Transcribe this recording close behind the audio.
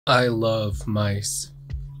I love mice.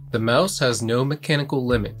 The mouse has no mechanical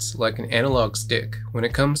limits like an analog stick when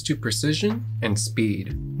it comes to precision and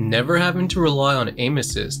speed. Never having to rely on aim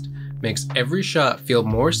assist makes every shot feel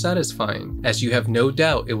more satisfying, as you have no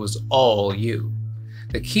doubt it was all you.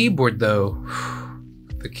 The keyboard though,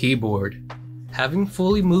 the keyboard. Having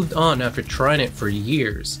fully moved on after trying it for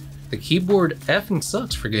years, the keyboard effing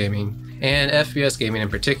sucks for gaming, and FPS gaming in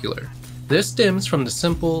particular. This stems from the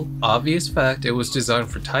simple, obvious fact it was designed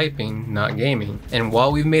for typing, not gaming. And while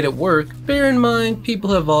we've made it work, bear in mind people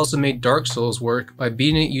have also made Dark Souls work by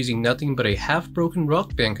beating it using nothing but a half-broken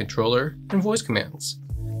Rock Band controller and voice commands.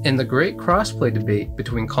 In the great crossplay debate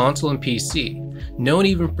between console and PC, no one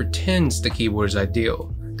even pretends the keyboard is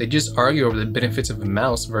ideal. They just argue over the benefits of a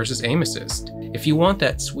mouse versus aim assist. If you want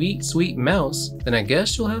that sweet, sweet mouse, then I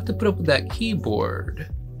guess you'll have to put up with that keyboard.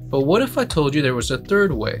 But what if I told you there was a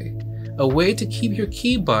third way? A way to keep your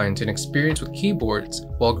keybinds and experience with keyboards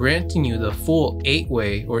while granting you the full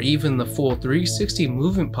 8-way or even the full 360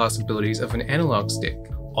 movement possibilities of an analog stick,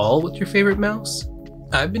 all with your favorite mouse?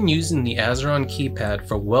 I've been using the Azeron Keypad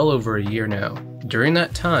for well over a year now. During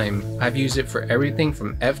that time, I've used it for everything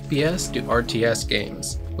from FPS to RTS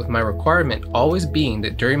games, with my requirement always being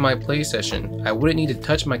that during my play session, I wouldn't need to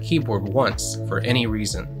touch my keyboard once for any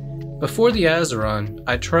reason. Before the Azeron,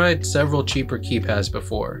 I tried several cheaper keypads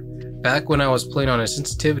before. Back when I was playing on a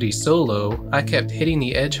sensitivity so low, I kept hitting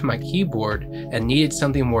the edge of my keyboard and needed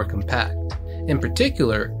something more compact. In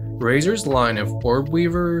particular, Razer's line of Orb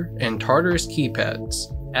Weaver and Tartarus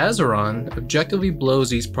keypads. Azeron objectively blows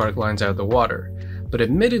these product lines out of the water, but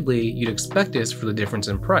admittedly you'd expect this for the difference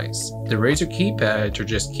in price. The Razer keypads are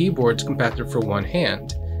just keyboards compacted for one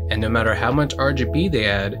hand, and no matter how much RGB they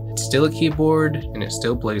add, it's still a keyboard and it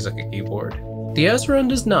still plays like a keyboard. The Azeron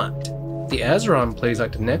does not. The Azeron plays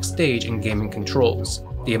like the next stage in gaming controls,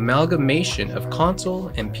 the amalgamation of console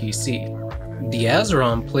and PC. The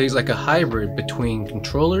Azeron plays like a hybrid between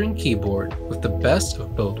controller and keyboard with the best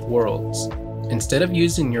of both worlds. Instead of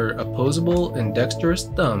using your opposable and dexterous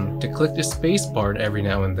thumb to click the spacebar every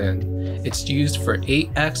now and then, it's used for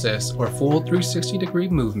 8-axis or full 360-degree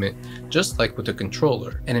movement just like with a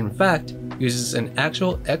controller, and in fact uses an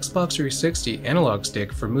actual Xbox 360 analog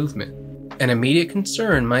stick for movement. An immediate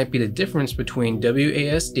concern might be the difference between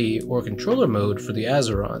WASD or controller mode for the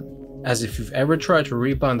Azeron, as if you've ever tried to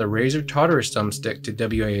rebind the Razer Tartarus thumbstick to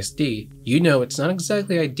WASD, you know it's not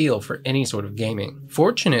exactly ideal for any sort of gaming.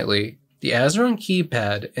 Fortunately, the Azeron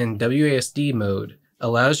keypad in WASD mode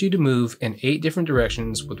allows you to move in 8 different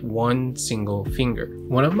directions with one single finger.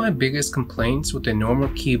 One of my biggest complaints with a normal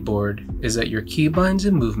keyboard is that your keybinds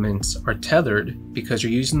and movements are tethered because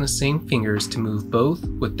you're using the same fingers to move both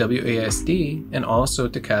with WASD and also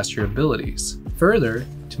to cast your abilities. Further,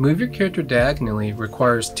 to move your character diagonally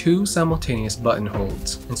requires 2 simultaneous button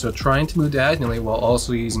holds, and so trying to move diagonally while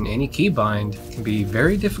also using any keybind can be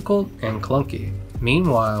very difficult and clunky.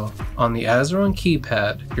 Meanwhile, on the Azeron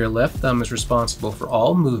keypad, your left thumb is responsible for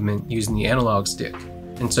all movement using the analog stick,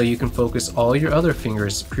 and so you can focus all your other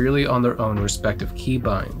fingers purely on their own respective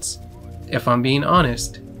keybinds. If I'm being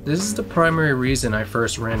honest, this is the primary reason I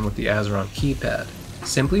first ran with the Azeron keypad.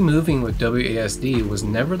 Simply moving with WASD was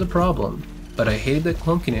never the problem, but I hated the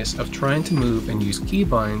clunkiness of trying to move and use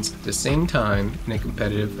keybinds at the same time in a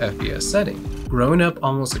competitive FPS setting. Growing up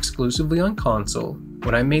almost exclusively on console,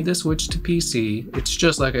 when I made the switch to PC, it's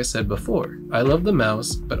just like I said before. I love the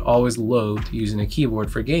mouse, but always loathed using a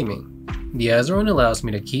keyboard for gaming. The Azeron allows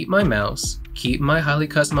me to keep my mouse, keep my highly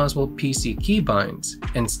customizable PC keybinds,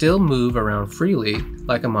 and still move around freely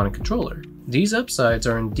like I'm on a controller. These upsides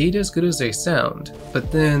are indeed as good as they sound,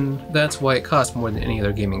 but then that's why it costs more than any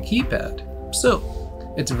other gaming keypad.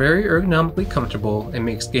 So, it's very ergonomically comfortable and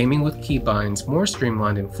makes gaming with keybinds more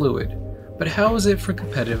streamlined and fluid. But how is it for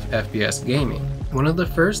competitive FPS gaming? One of the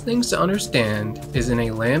first things to understand is in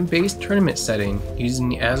a LAN-based tournament setting, using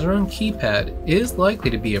the Azeron keypad is likely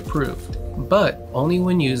to be approved, but only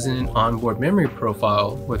when using an onboard memory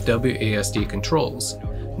profile with WASD controls.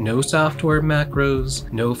 No software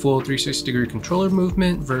macros, no full 360-degree controller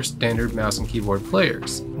movement versus standard mouse and keyboard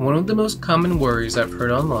players. One of the most common worries I've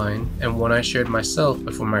heard online, and one I shared myself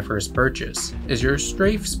before my first purchase, is your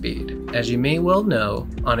strafe speed. As you may well know,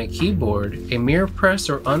 on a keyboard, a mere press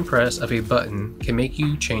or unpress of a button can make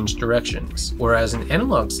you change directions, whereas an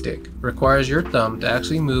analog stick requires your thumb to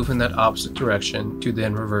actually move in that opposite direction to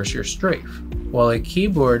then reverse your strafe. While a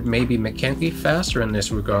keyboard may be mechanically faster in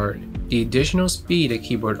this regard, the additional speed a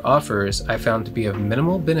keyboard offers I found to be of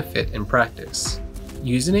minimal benefit in practice.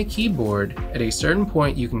 Using a keyboard, at a certain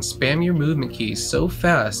point you can spam your movement keys so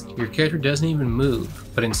fast your character doesn't even move,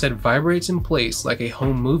 but instead vibrates in place like a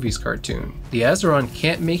home movies cartoon. The Azeron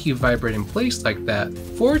can't make you vibrate in place like that.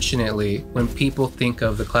 Fortunately, when people think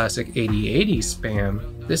of the classic 8080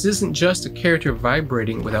 spam, this isn't just a character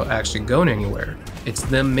vibrating without actually going anywhere. It's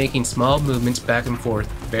them making small movements back and forth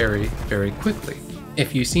very, very quickly.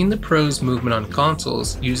 If you've seen the pros movement on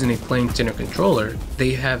consoles using a plain standard controller,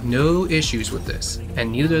 they have no issues with this,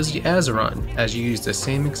 and neither does the Azeron, as you use the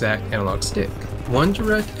same exact analog stick. One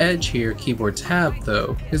direct edge here keyboards have,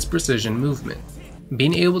 though, is precision movement.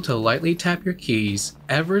 Being able to lightly tap your keys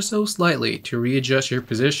ever so slightly to readjust your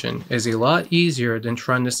position is a lot easier than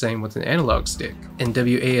trying the same with an analog stick. In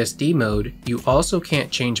WASD mode, you also can't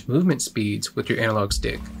change movement speeds with your analog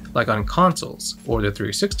stick, like on consoles or the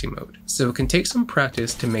 360 mode, so it can take some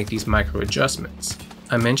practice to make these micro adjustments.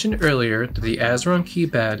 I mentioned earlier that the Azeron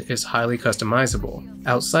keypad is highly customizable.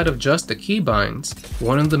 Outside of just the keybinds,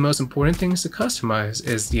 one of the most important things to customize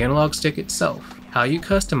is the analog stick itself. How you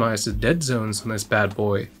customize the dead zones on this bad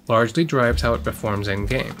boy largely drives how it performs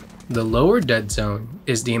in-game. The lower dead zone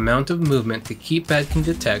is the amount of movement the keypad can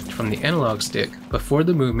detect from the analog stick before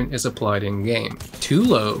the movement is applied in-game. Too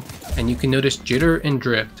low, and you can notice jitter and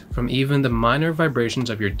drift from even the minor vibrations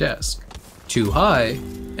of your desk. Too high,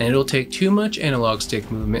 and it'll take too much analog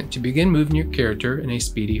stick movement to begin moving your character in a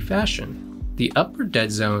speedy fashion. The upper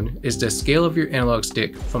dead zone is the scale of your analog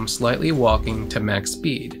stick from slightly walking to max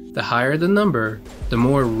speed. The higher the number, the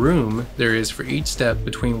more room there is for each step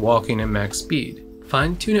between walking and max speed.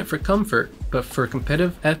 Fine-tune it for comfort, but for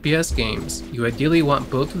competitive FPS games, you ideally want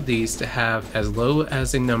both of these to have as low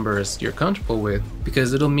as a number as you're comfortable with,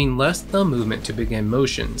 because it'll mean less thumb movement to begin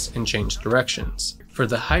motions and change directions. For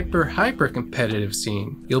the hyper competitive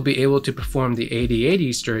scene, you'll be able to perform the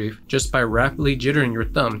 8080 strafe just by rapidly jittering your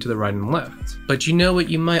thumb to the right and left. But you know what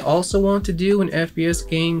you might also want to do in FPS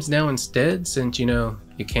games now instead, since you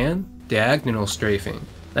can? Diagonal strafing.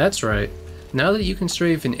 That's right. Now that you can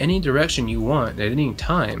strafe in any direction you want at any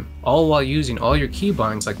time, all while using all your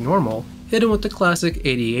keybinds like normal, hit them with the classic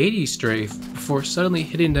 8080 strafe before suddenly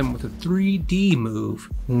hitting them with a 3D move.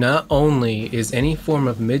 Not only is any form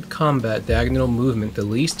of mid-combat diagonal movement the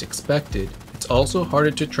least expected, it's also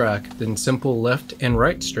harder to track than simple left and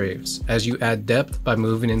right strafes, as you add depth by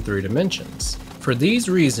moving in 3 dimensions. For these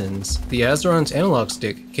reasons, the Azeron's analog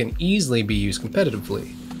stick can easily be used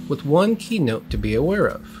competitively, with one keynote to be aware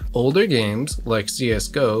of. Older games like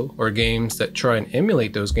CSGO, or games that try and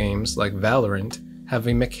emulate those games like Valorant, have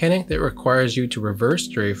a mechanic that requires you to reverse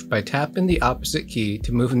strafe by tapping the opposite key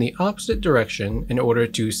to move in the opposite direction in order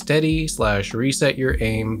to steady/reset your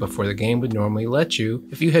aim before the game would normally let you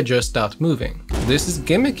if you had just stopped moving. This is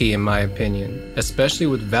gimmicky in my opinion, especially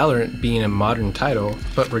with Valorant being a modern title,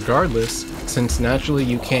 but regardless, since naturally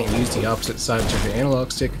you can't use the opposite sides of your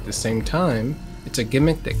analog stick at the same time, it's a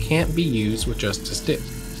gimmick that can't be used with just a stick.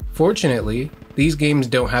 Fortunately, these games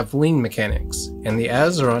don't have lean mechanics, and the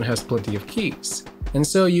Azeron has plenty of keys. And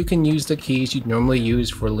so you can use the keys you'd normally use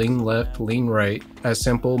for lean left, lean right as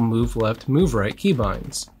simple move left, move right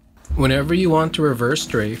keybinds. Whenever you want to reverse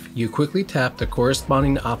strafe, you quickly tap the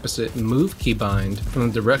corresponding opposite move keybind from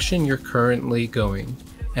the direction you're currently going,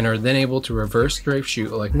 and are then able to reverse strafe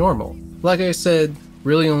shoot like normal. Like I said,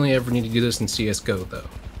 really only ever need to do this in CSGO though.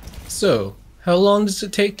 So, how long does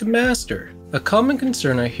it take to master? A common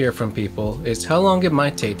concern I hear from people is how long it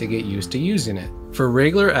might take to get used to using it. For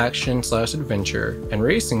regular action/adventure and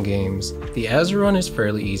racing games, the Azeron is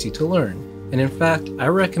fairly easy to learn, and in fact, I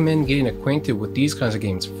recommend getting acquainted with these kinds of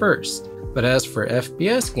games first. But as for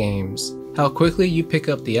FPS games, how quickly you pick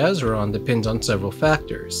up the Azeron depends on several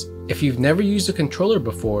factors. If you've never used a controller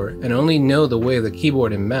before and only know the way of the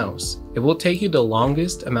keyboard and mouse, it will take you the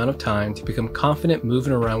longest amount of time to become confident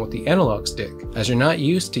moving around with the analog stick, as you're not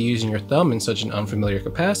used to using your thumb in such an unfamiliar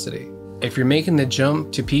capacity. If you're making the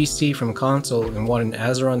jump to PC from console and want an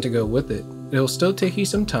Azeron to go with it, it'll still take you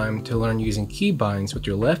some time to learn using keybinds with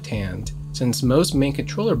your left hand, since most main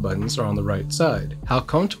controller buttons are on the right side. How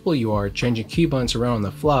comfortable you are changing keybinds around on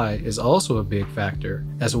the fly is also a big factor,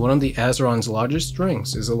 as one of the Azeron's largest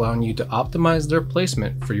strengths is allowing you to optimize their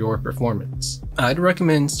placement for your performance. I'd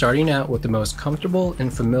recommend starting out with the most comfortable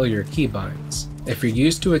and familiar keybinds. If you're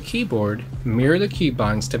used to a keyboard, mirror the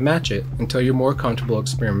keybinds to match it until you're more comfortable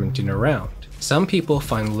experimenting around. Some people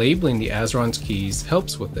find labeling the Azeron's keys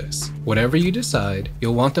helps with this. Whatever you decide,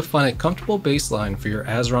 you'll want to find a comfortable baseline for your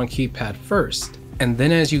Azeron keypad first, and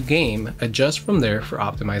then as you game, adjust from there for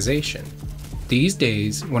optimization. These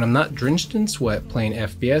days, when I'm not drenched in sweat playing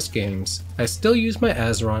FPS games, I still use my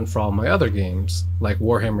Azeron for all my other games, like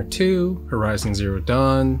Warhammer 2, Horizon Zero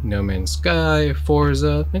Dawn, No Man's Sky,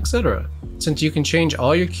 Forza, etc. Since you can change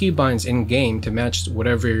all your keybinds in-game to match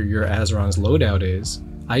whatever your Azeron's loadout is,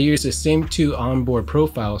 I use the same 2 onboard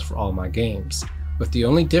profiles for all my games, with the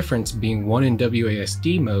only difference being one in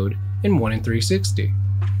WASD mode and one in 360.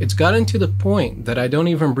 It's gotten to the point that I don't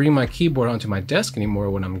even bring my keyboard onto my desk anymore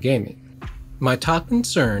when I'm gaming. My top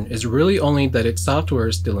concern is really only that its software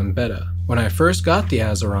is still in beta. When I first got the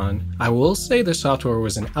Azeron, I will say the software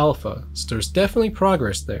was in alpha, so there's definitely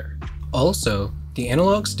progress there. Also, the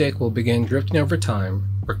analog stick will begin drifting over time,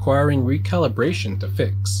 requiring recalibration to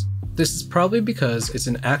fix. This is probably because it's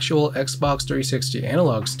an actual Xbox 360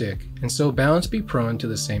 analog stick and so bound to be prone to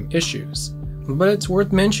the same issues. But it's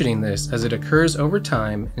worth mentioning this as it occurs over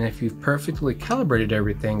time, and if you've perfectly calibrated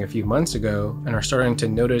everything a few months ago and are starting to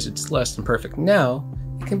notice it's less than perfect now,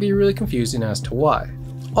 it can be really confusing as to why.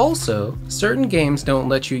 Also, certain games don't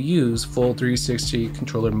let you use full 360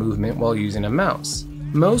 controller movement while using a mouse.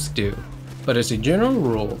 Most do, but as a general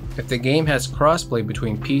rule, if the game has crossplay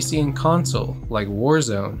between PC and console, like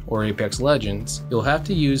Warzone or Apex Legends, you'll have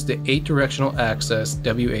to use the 8-directional access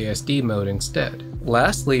WASD mode instead.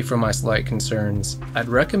 Lastly, for my slight concerns, I'd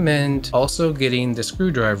recommend also getting the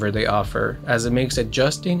screwdriver they offer, as it makes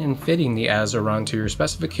adjusting and fitting the Azeron to your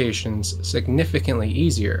specifications significantly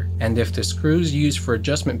easier, and if the screws used for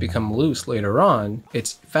adjustment become loose later on,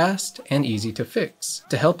 it's fast and easy to fix.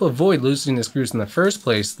 To help avoid loosening the screws in the first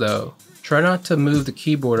place though, try not to move the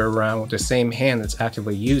keyboard around with the same hand that's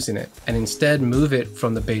actively using it, and instead move it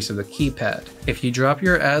from the base of the keypad. If you drop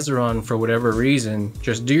your Azeron for whatever reason,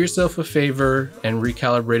 just do yourself a favor and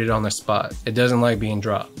recalibrate it on the spot. It doesn't like being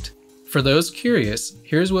dropped. For those curious,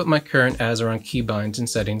 here's what my current Azeron keybinds and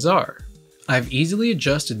settings are. I've easily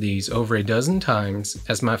adjusted these over a dozen times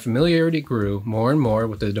as my familiarity grew more and more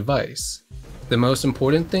with the device. The most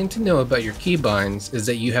important thing to know about your keybinds is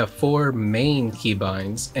that you have 4 main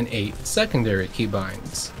keybinds and 8 secondary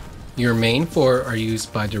keybinds. Your main 4 are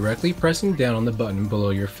used by directly pressing down on the button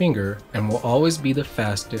below your finger and will always be the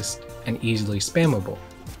fastest and easily spammable.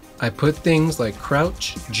 I put things like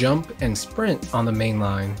crouch, jump, and sprint on the main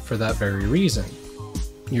line for that very reason.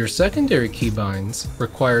 Your secondary keybinds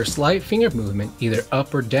require slight finger movement either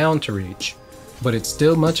up or down to reach, but it's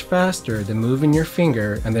still much faster than moving your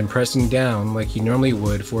finger and then pressing down like you normally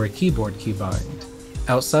would for a keyboard keybind.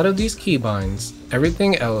 Outside of these keybinds,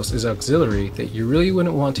 everything else is auxiliary that you really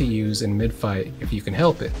wouldn't want to use in mid-fight if you can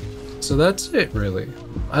help it. So that's it really.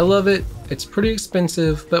 I love it, it's pretty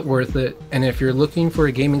expensive but worth it, and if you're looking for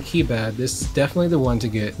a gaming keypad, this is definitely the one to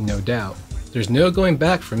get, no doubt. There's no going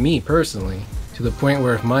back for me personally, to the point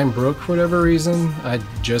where if mine broke for whatever reason, I'd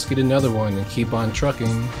just get another one and keep on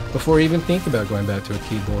trucking before I even think about going back to a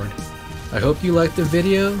keyboard. I hope you liked the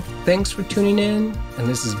video, thanks for tuning in, and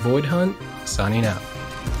this is Void Hunt, signing out.